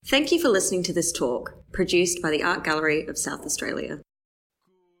Thank you for listening to this talk, produced by the Art Gallery of South Australia. Good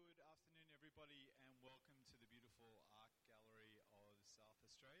afternoon, everybody, and welcome to the beautiful Art Gallery of South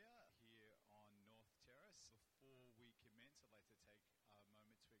Australia here on North Terrace. Before we commence, I'd like to take a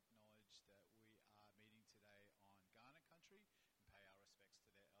moment to acknowledge that we are meeting today on Kaurna country and pay our respects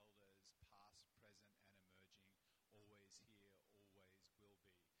to their elders, past, present, and emerging, always here, always will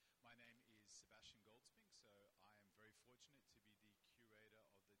be. My name is Sebastian Goldspink, so I am very fortunate to be the curator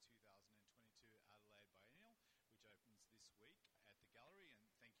of the 2022 Adelaide Biennial, which opens this week at the gallery. And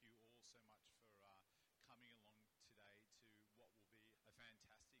thank you all so much for coming along today to what will be a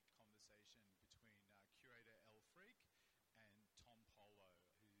fantastic conversation between curator Elle Freak and Tom Polo,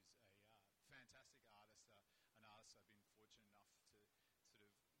 who's a fantastic artist, an artist I've been fortunate enough to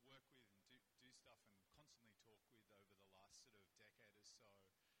sort of work with and do stuff and constantly talk with over the last sort of decade or so.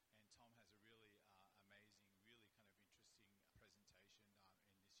 And Tom has a really amazing, really kind of interesting presentation in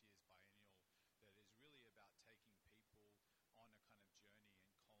this year's biennial that is really about taking people on a kind of journey and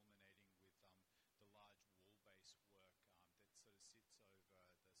culminating with the large wall-based work that sort of sits over the sort of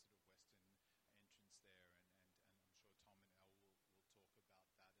western entrance there. And I'm sure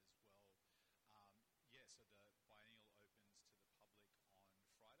Tom and Elle will talk about that as well. So the biennial opens to the public on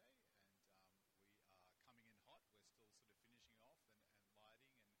Friday, and we are coming in hot. We're still sort of finishing off and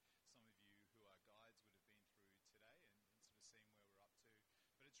lighting, and some of you who are guides would have been through today and sort of seeing where we're up to.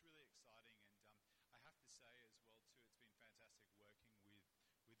 But it's really exciting, and I have to say as well too, it's been fantastic working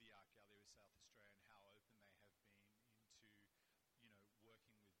with the Art Gallery of South Australia and how open they have been into, working with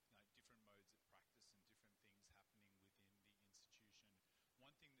different modes of practice and different things happening within the institution.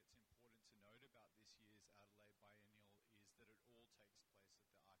 One thing that's important to note about this year's Adelaide Biennial is that it all takes place at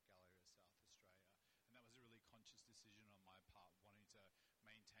the Art Gallery of South Australia. And that was a really conscious decision on my part, wanting to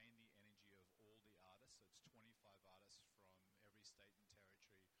maintain the energy of all the artists. So it's 25 artists from every state and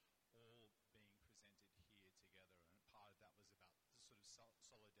territory, all being presented here together. And part of that was about the sort of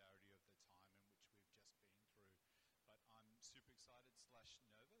solidarity of the time in which we've just been through. But I'm super excited /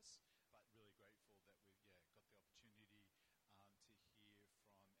 nervous, but really grateful that we've got the opportunity to hear from Elle and Tom.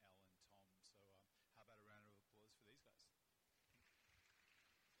 So how about a round of applause for these guys?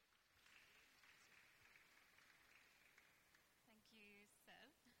 Thank you,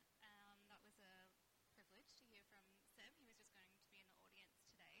 Seb. That was a privilege to hear from Seb. He was just going to be in the audience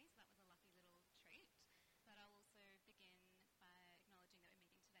today, so that was a lucky little treat. But I'll also begin by acknowledging that we're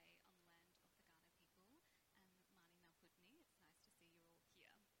meeting today on the land of the Kaurna people and Marni Malputni. It's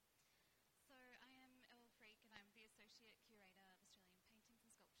nice to see you all here.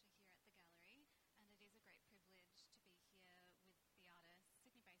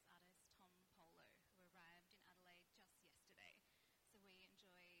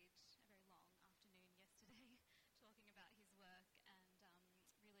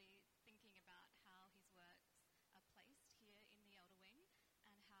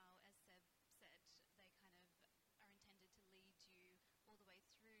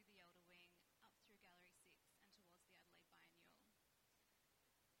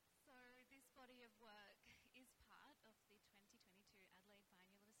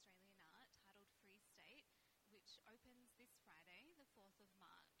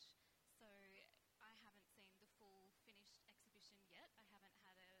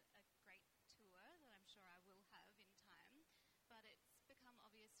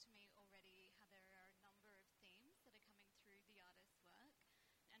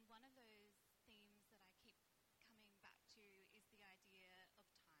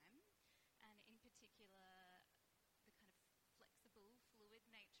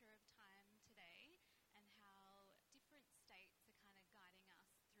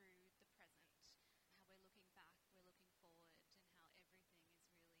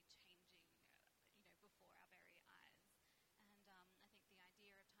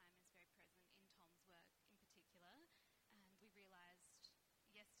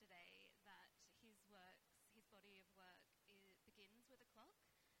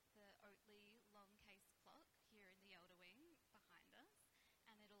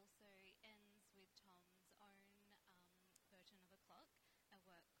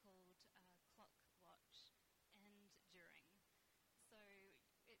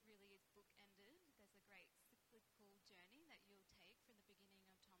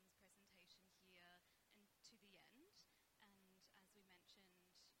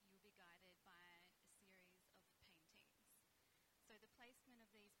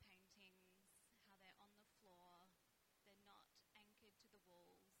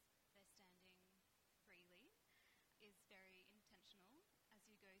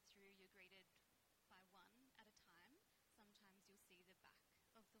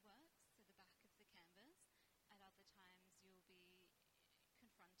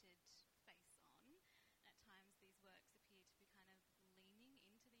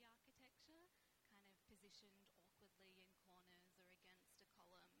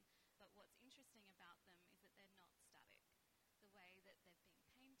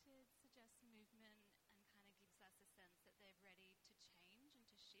 just movement and kind of gives us a sense that they're ready to change and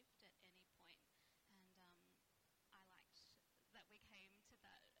to shift at any point. And I liked that we came to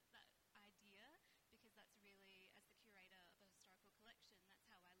that idea, because that's really, as the curator of a historical collection, that's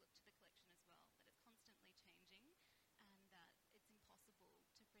how I look to the collection as well, that it's constantly changing and that it's impossible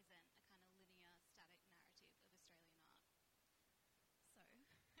to present a kind of linear, static narrative of Australian art. So,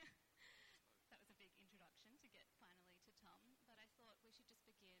 that was a big introduction to get finally to Tom, but I thought we should just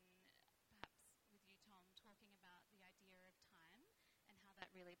begin perhaps with you, Tom, talking about the idea of time and how that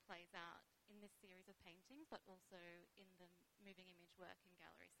really plays out in this series of paintings, but also in the moving image work in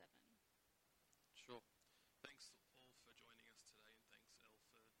Gallery 7. Sure. Thanks all for joining us today, and thanks, Elle,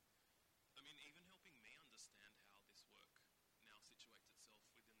 for, even helping me understand how this work now situates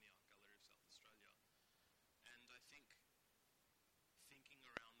itself within the Art Gallery of South Australia. And I think thinking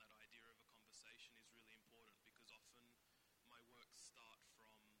around that idea of a conversation is really important, because often my works start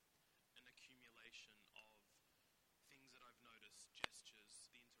from an accumulation of things that I've noticed,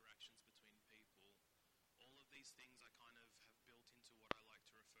 gestures, the interactions between people. All of these things I kind of have built into what I like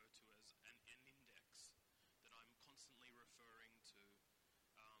to refer to as an index that I'm constantly referring to,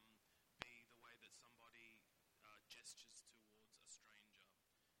 be the way that somebody gestures towards a stranger.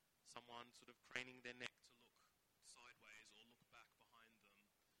 Someone sort of craning their neck to look sideways or look back behind them.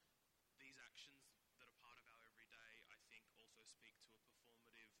 These actions that are part of our everyday, I think, also speak to a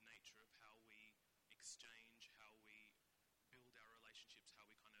performative nature of how we exchange, how we build our relationships, how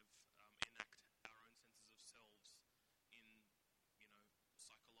we kind of enact our own senses of selves in,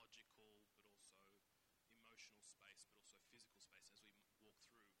 psychological, but also emotional space, but also physical space as we walk through.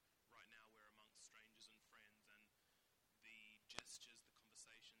 Right now we're amongst strangers and friends, and the gestures, the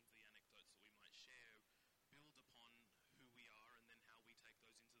conversations, the anecdotes that we might share build upon who we are and then how we take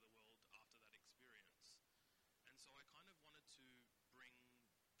those into the world after that experience. And so I kind of wanted to bring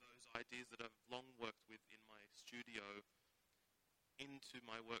those ideas that I've long worked with in my studio into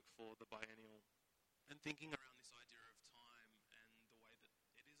my work for the biennial, and thinking around this idea of time and the way that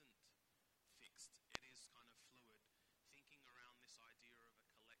it isn't fixed, it is kind of fluid, thinking around this idea of a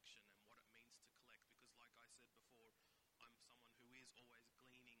collection and what it means to collect, because like I said before, I'm someone who is always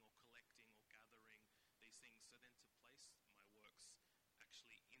gleaning or collecting or gathering these things. So then to place my works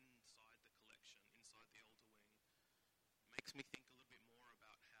actually inside the collection, inside the Elder Wing, makes me think a little bit more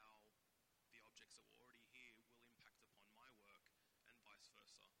about how the objects that were already here will impact upon my work and vice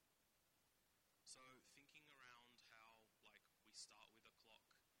versa. So thinking around how, we start with a clock,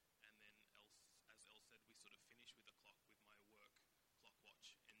 and then, as Elle said, we sort of finish with a clock with my work,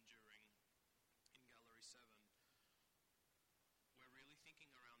 Clockwatch, enduring in Gallery 7. We're really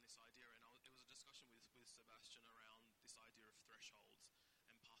thinking around this idea, and it was a discussion with Sebastian around this idea of thresholds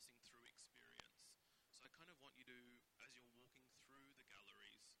and passing through experience. So I kind of want you to, as you're walking through the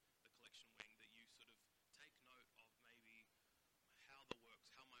galleries, the collection wing, that you sort of take note of maybe how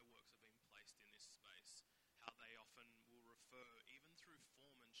my works have been placed in this space, how they often will refer, even through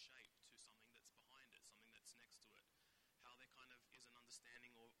form and shape, to something that's behind it, something that's next to it, how there kind of is an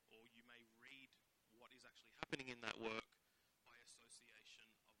understanding, or you may read what is actually happening in that work by association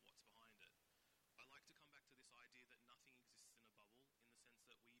of what's behind it. I like to come back to this idea that nothing exists in a bubble, in the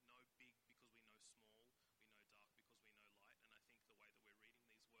sense that we know big because we know small, we know dark because we know light, and I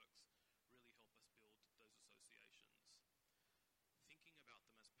think the way that we're reading these works really help us build those associations. Thinking about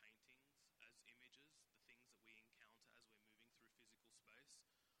them as paintings, as images, the things that we encounter as we're moving through physical space,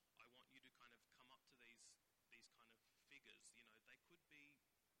 I want you to kind of come up to these kind of figures. They could be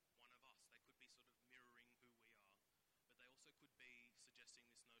one of us, they could be sort of mirroring who we are, but they also could be suggesting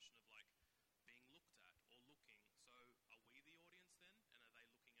this notion of being looked at or looking. So are we the audience then, and are they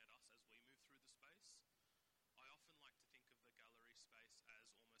looking at us as we move through the space? I often like to think of the gallery space as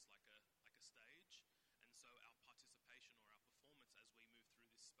almost like a stage, and so our participation or our performance as we move through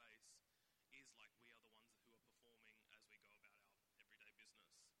this space is like we are the ones who are performing as we go about our everyday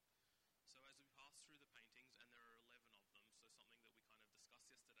business. So as we pass through the paintings, and there are 11 of them, so something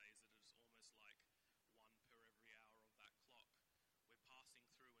that we kind of discussed yesterday is that it's almost like one per every hour of that clock.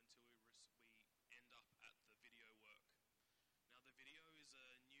 We're passing through until we end up at the video work. Now the video is a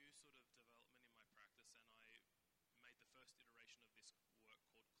new sort of development in my practice, and I made the first iteration of this work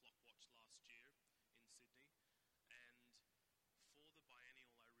called Clockwatch last year in Sydney, and for the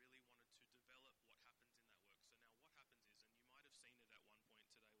biennial I really wanted to develop what happens in that work. So now what happens is, and you might have seen it at one point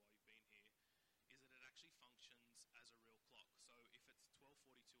today while you've been here, is that it actually functions as a real clock. So if it's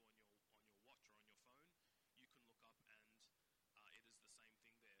 12:42 on your watch or on your phone, you can look up and it is the same thing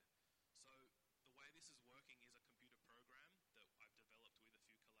there. So the way this is working is a computer program that I've developed with a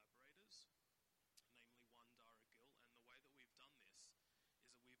few collaborators, namely one, Dara Gill, and the way that we've done this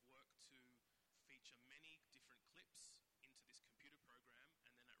is that we've worked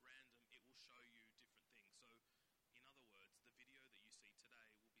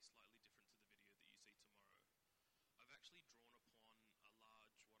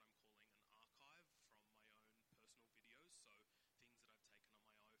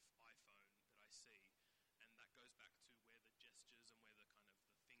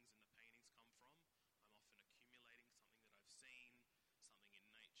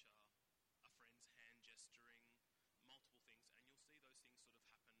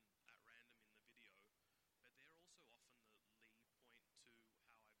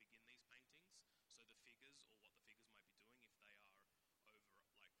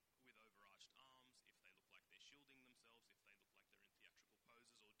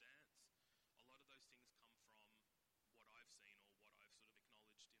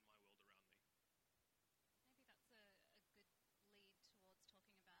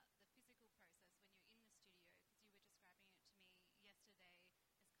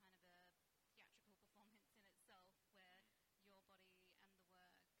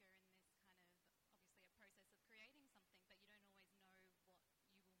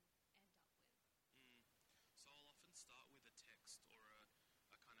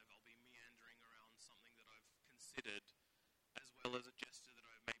considered, as well as a gesture that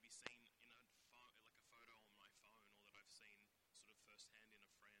I've maybe seen in a photo on my phone, or that I've seen sort of firsthand in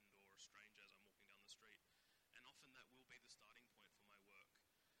a friend or a stranger as I'm walking down the street. And often that will be the starting point for my work.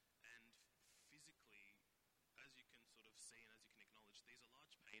 And physically, as you can sort of see and as you can acknowledge, these are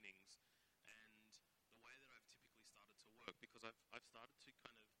large paintings. And the way that I've typically started to work, because I've started to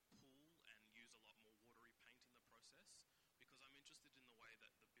kind of pull and use a lot more watery paint in the process, because I'm interested in the way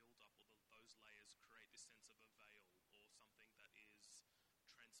that the build-up or those layers create this sense of a veil, or something that is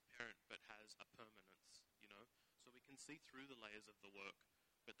transparent but has a permanence, you know? So we can see through the layers of the work,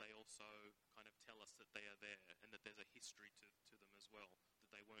 but they also kind of tell us that they are there and that there's a history to them as well,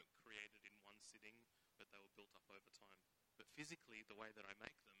 that they weren't created in one sitting, but they were built up over time. But physically, the way that I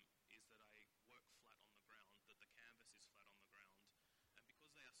make them is that I work flat on the ground, that the canvas is flat on the ground, and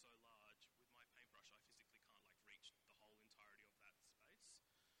because they are so large, with my paintbrush I physically can't reach the whole entirety of that space.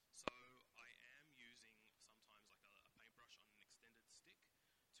 So I am using sometimes a paintbrush on an extended stick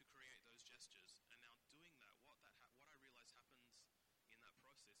to create those gestures. And now doing that, what I realise happens in that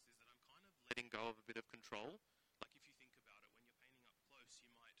process is that I'm kind of letting go of a bit of control. Like if you think about it, when you're painting up close,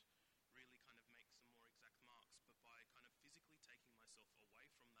 you might really kind of make some more exact marks, but by kind of physically taking myself away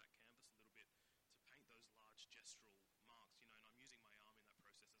from that canvas a little bit to paint those large gestural marks, you know, and I'm using my arm in that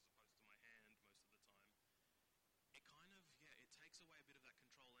process as opposed to my hand most of the time, it kind of, it takes away a bit of that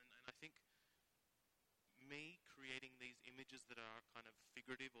control. And I think me creating these images that are kind of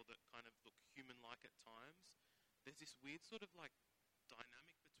figurative or that kind of look human-like at times, there's this weird sort of like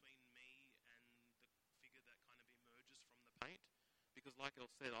dynamic between me and the figure that kind of emerges from the paint. Because like I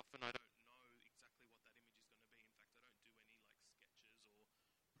said, often I don't know exactly what that image is going to be. In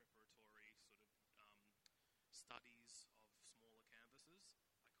fact, I don't do any like sketches or preparatory sort of studies of smaller canvases.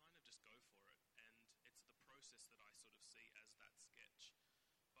 I kind of just go for it, and it's the process that I sort of see as that sketch.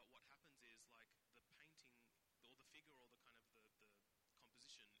 But what happens is like the painting or the figure or the kind of the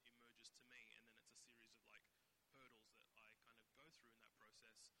composition emerges to me, and then it's a series of like hurdles that I kind of go through in that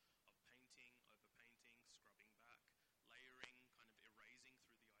process of painting, overpainting, scrubbing back, layering, kind of erasing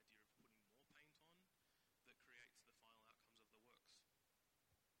through the idea of putting more paint on, that creates the final outcomes of the works.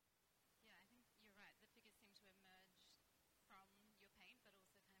 Yeah, I think you're right. The figures seem to emerge from your paint, but also kind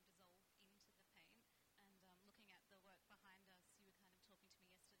of dissolve into the paint. And looking at the work behind us, you were kind of talking to me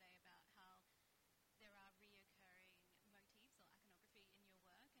yesterday about how there are reoccurring motifs or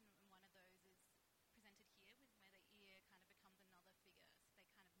iconography in your work, and one of those is presented here, with where the ear kind of becomes another figure.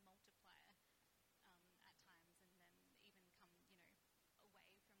 So they kind of multiply at times, and then even come, away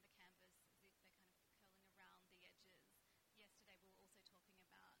from the canvas as if they're kind of curling around the edges. Yesterday we were also talking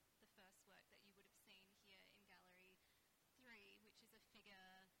about the first work that you would have seen here in Gallery 3, which is a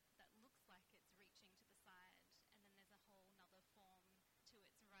figure that looks like it's reaching to the side, and then there's a whole nother form to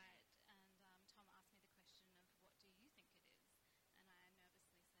its right. And Tom asked me the question of, what do you think it is? And I nervously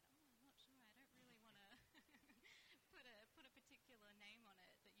said, I'm not sure, I don't really want to put a particular name on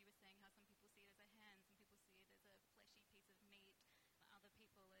it. But you were saying how some people see it as a hand, some people see it as a fleshy piece of meat, other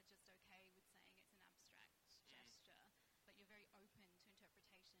people are just okay with saying it's an abstract gesture. But you're very open to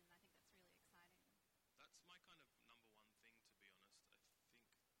interpretation, and I think that's really exciting. That's my kind of number one thing, to be honest. I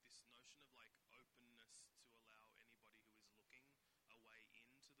think this notion of like openness to allow anybody who is looking a way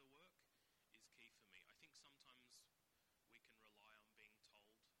into the work is key for me. I think sometimes we can rely on being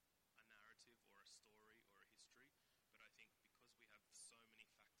told a narrative or a story or a history, but I think because we have so many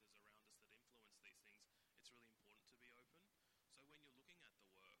factors around us that influence these things, it's really important to be open. So when you're looking at the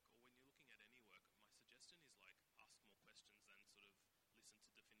work, or when you're looking at any work, my suggestion is like ask more questions than sort of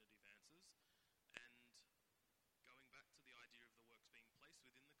listen to definitive answers. And going back to the idea of the works being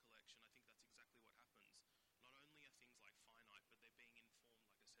placed within the collection, I think that's exactly what happens. Not only are things like finite, but they're being informed,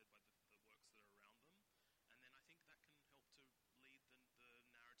 like I said, by the works that are around them. And then I think that can help to lead the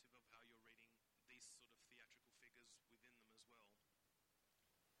narrative of how you're reading these sort of theatrical figures within them as well.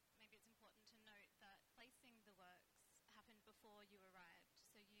 Maybe it's important to note that placing the works happened before you arrived.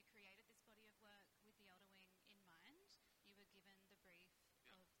 So you created this body of work with the Elder Wing in mind. You were given the brief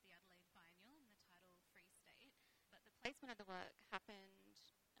of the Adelaide Biennial and the title Free State. But the placement of the work happened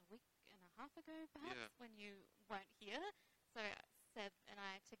a week and a half ago, perhaps, when you weren't here. So Seb and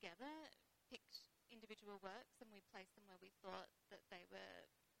I together picked individual works, and we placed them where we thought that they were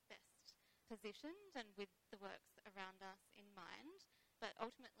best positioned and with the works around us in mind. But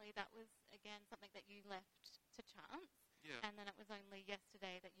ultimately that was, again, something that you left to chance. Yeah. And then it was only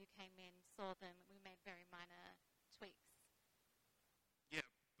yesterday that you came in, saw them, and we made very minor tweaks. Yeah,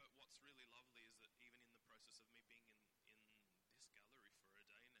 but what's really lovely is that even in the process of me being in this gallery for a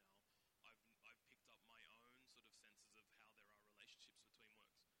day now, I've picked up my own sort of senses of how there are relationships between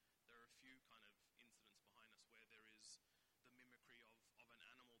works. There are a few kind of incidents behind us where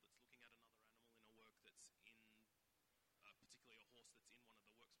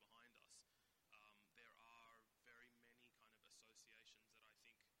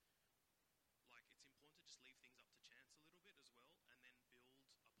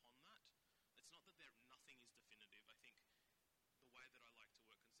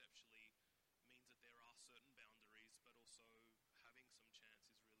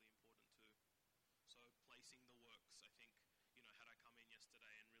piecing the works, I think, had I come in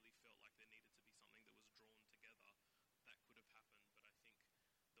yesterday and really felt like there needed to be something that was drawn together, that could have happened. But I think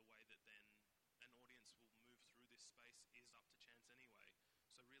the way that then an audience will move through this space is up to chance anyway.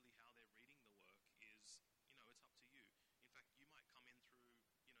 So really how they're reading the work is, it's up to you. In fact, you might come in through,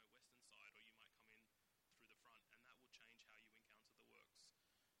 Western side, or you might come in through the front, and that will change how you encounter the works.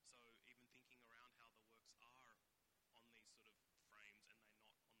 So even thinking around how the works are on these sort of frames and they're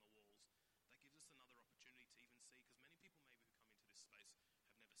not on the walls, that gives us another opportunity to even see, because many people maybe who come into this space have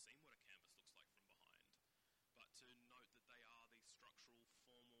never seen what a canvas looks like from behind. But to note that they are these structural,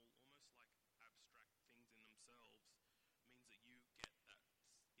 formal, almost like abstract things in themselves, means that you get that,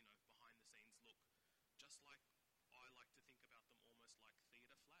 behind the scenes look. Just like I like to think about them almost like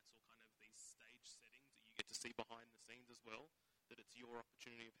theatre flats, or kind of these stage settings that you get to see behind the scenes as well, that it's your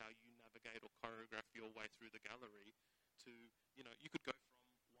opportunity of how you navigate or choreograph your way through the gallery to, you could go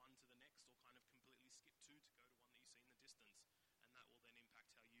from one to the next, or kind of completely skip two to go to one that you see in the distance, and that will then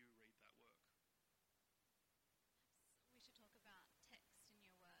impact how you read that work. We should talk about text in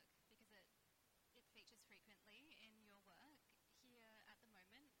your work, because it features frequently in your work. Here at the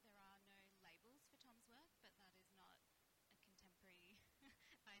moment, there are no labels for Tom's work, but that is not a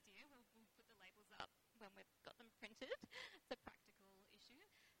contemporary idea. We'll put the labels up when we've got them printed. It's a practical issue.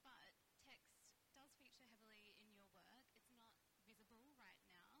 But text does feature heavily in your work. It's not visible right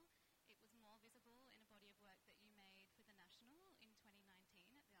now. It was more visible in a body of work that you made for the National in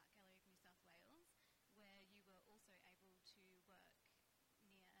 2019 at the Art Gallery of New South Wales, where you were also able to work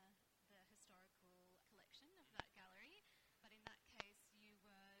near the historical collection of that gallery. But in that case, you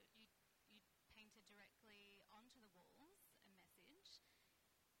painted directly onto the walls a message.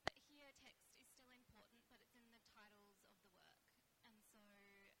 But here, text is still important, but it's in the titles of the work. And so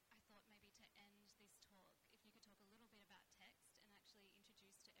I thought maybe to end this talk, if you could talk a little bit about text and actually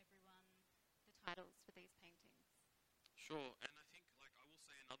introduce to everyone the titles for these paintings. Sure, and I think, I will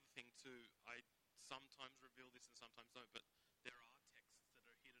say another thing too. I sometimes reveal this and sometimes don't, but there are texts that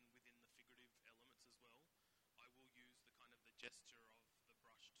are hidden within the figurative elements as well. I will use the kind of the gesture of the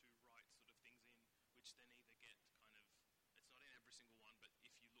brush to write sort of things in, which then either get kind of, it's not in every single one, but if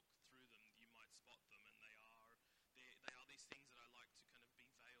you look through them, you might spot them, and they are these things that I like to kind of be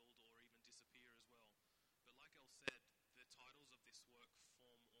veiled or even disappear as well. But like Elle said, the titles of this work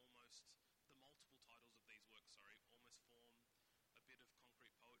form almost, the multiple titles of these works, almost form a bit of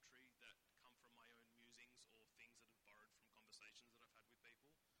concrete poetry that come from my own musings or things that have borrowed from conversations that I've had with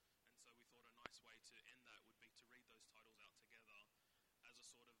people. And so we thought a nice way to end that would be to read those titles out together as a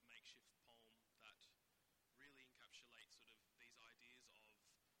sort of makeshift poem that really encapsulates sort of these ideas of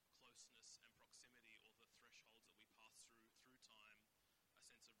closeness and proximity, or the thresholds that we pass through time,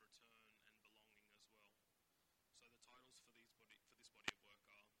 a sense of return and belonging as well. So the titles for this body of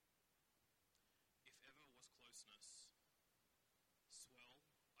work are: If ever was closeness, Swell,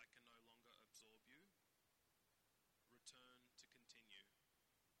 I can no longer absorb you, Return to continue,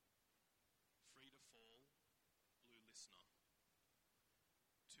 Free to fall, Blue listener,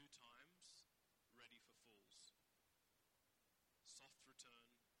 Two times, Ready for fools, Soft return,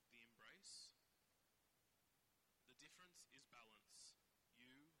 the embrace. The difference is balance,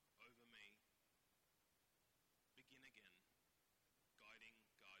 you over me. Begin again, guiding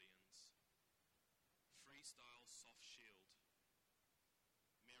guardians. Freestyle soft shield.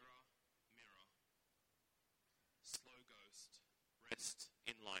 Mirror, mirror. Slow ghost, rest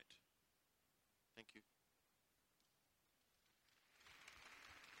in light. Thank you.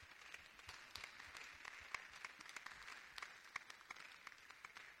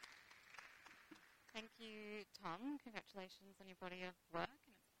 Thank you, Tom. Congratulations on your body of work,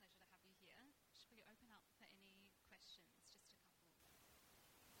 and it's a pleasure to have you here. Should we open up for any questions? Just a couple.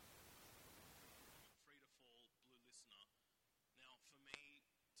 Free to fall, Blue listener. Now, for me,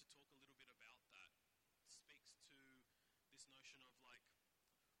 to talk a little bit about that speaks to this notion of where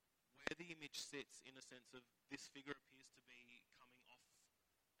the image sits, in a sense of this figure appears to be coming off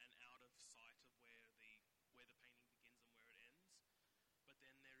and out of sight of where the painting begins and where it ends. But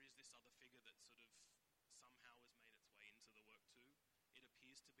then there is this other figure that sort of somehow has made its way into the work too. It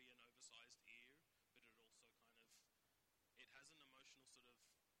appears to be an oversized ear, but it also it has an emotional sort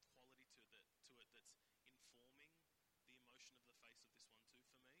of quality to it that's informing the emotion of the face of this one too for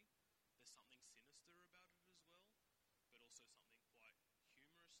me. There's something sinister about it as well, but also something quite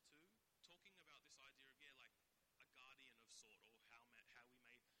humorous too. Talking about this idea of, a guardian of sort, or how we may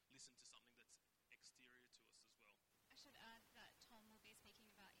listen to